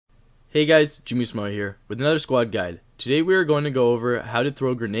Hey guys, Jamusomama here with another squad guide. Today we are going to go over how to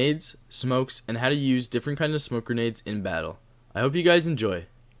throw grenades, smokes, and how to use different kinds of smoke grenades in battle. I hope you guys enjoy.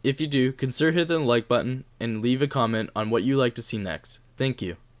 If you do, consider hitting the like button and leave a comment on what you'd like to see next. Thank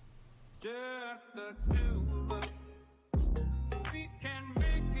you.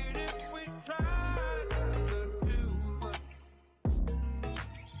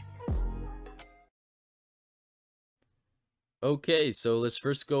 Okay, so let's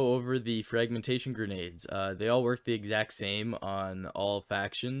first go over the fragmentation grenades. They all work the exact same on all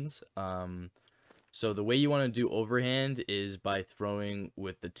factions. So the way you want to do overhand is by throwing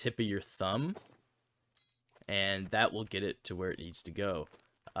with the tip of your thumb, and that will get it to where it needs to go.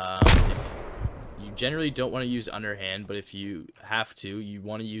 You generally don't want to use underhand, but if you have to, you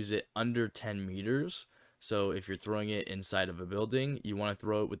want to use it under 10 meters. So if you're throwing it inside of a building, you want to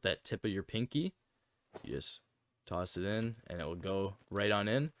throw it with that tip of your pinky. You just toss it in and it will go right on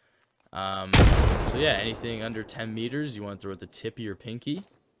in. So yeah, anything under 10 meters you want to throw at the tip of your pinky.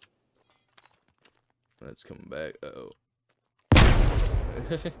 Let's come back.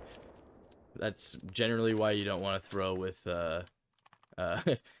 That's generally why you don't want to throw with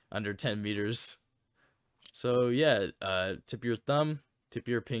under 10 meters. So yeah, tip of your thumb, tip of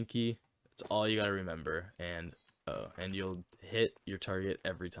your pinky, that's all you gotta remember, and you'll hit your target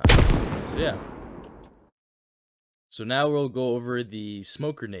every time. So yeah. So now we'll go over the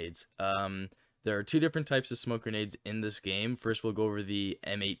smoke grenades. There are two different types of smoke grenades in this game. First, we'll go over the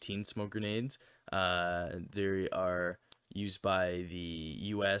M18 smoke grenades. They are used by the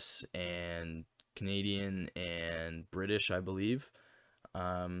US and Canadian and British, I believe.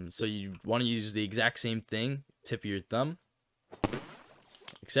 So you want to use the exact same thing, tip of your thumb.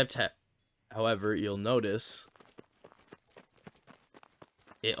 Except, however, you'll notice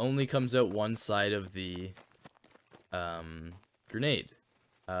it only comes out one side of the grenade.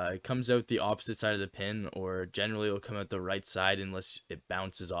 It comes out the opposite side of the pin, or generally it'll come out the right side unless it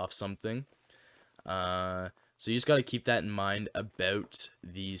bounces off something. So you just got to keep that in mind about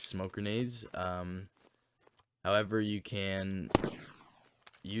these smoke grenades. However, you can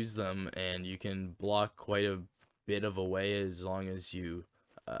use them and you can block quite a bit of a way as long as you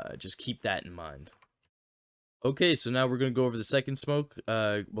just keep that in mind. Okay, so now we're going to go over the second smoke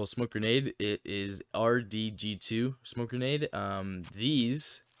grenade. It is RDG2 smoke grenade.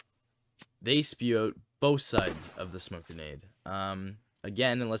 They spew out both sides of the smoke grenade.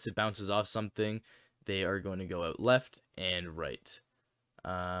 Again, unless it bounces off something, they are going to go out left and right.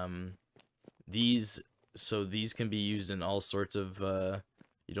 These can be used in all sorts of,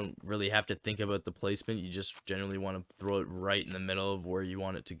 you don't really have to think about the placement, you just generally want to throw it right in the middle of where you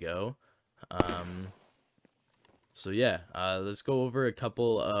want it to go. So yeah, let's go over a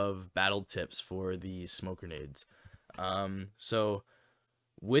couple of battle tips for the smoke grenades. So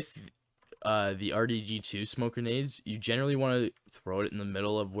with the RDG2 smoke grenades, you generally want to throw it in the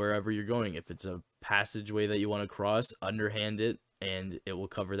middle of wherever you're going. If it's a passageway that you want to cross, underhand it, and it will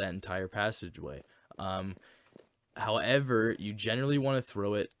cover that entire passageway. However, you generally want to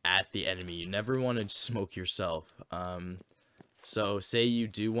throw it at the enemy. You never want to smoke yourself. So say you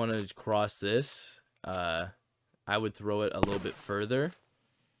do want to cross this, I would throw it a little bit further,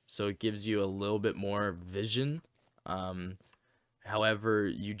 so it gives you a little bit more vision. However,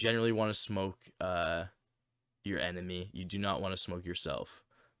 you generally want to smoke your enemy. You do not want to smoke yourself.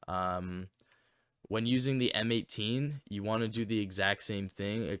 When using the M18, you want to do the exact same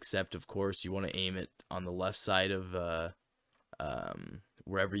thing, except of course you want to aim it on the left side of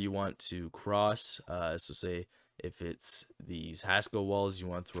wherever you want to cross. So say if it's these Haskell walls, you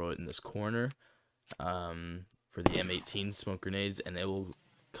want to throw it in this corner for the M18 smoke grenades, and it will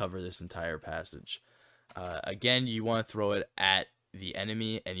cover this entire passage. Again, you want to throw it at the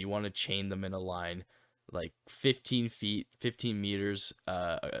enemy, and you want to chain them in a line like 15 meters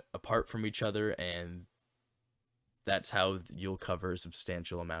apart from each other, and that's how you'll cover a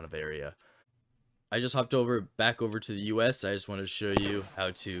substantial amount of area. I just hopped back over to the US. I just wanted to show you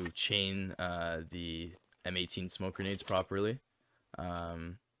how to chain the M18 smoke grenades properly.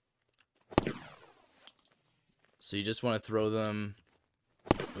 So you just want to throw them.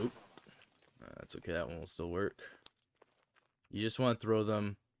 Oop. That's okay, that one will still work. You just want to throw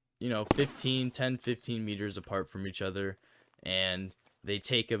them, 10-15 meters apart from each other, and they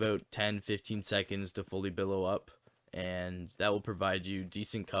take about 10-15 seconds to fully billow up, and that will provide you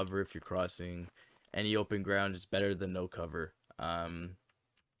decent cover if you're crossing any open ground. It's better than no cover.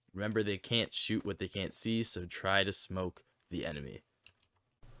 Remember, they can't shoot what they can't see, so try to smoke the enemy.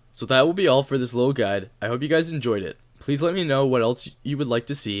 So that will be all for this little guide. I hope you guys enjoyed it. Please let me know what else you would like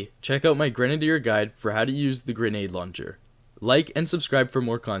to see. Check out my Grenadier guide for how to use the grenade launcher. Like and subscribe for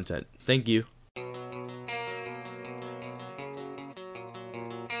more content. Thank you.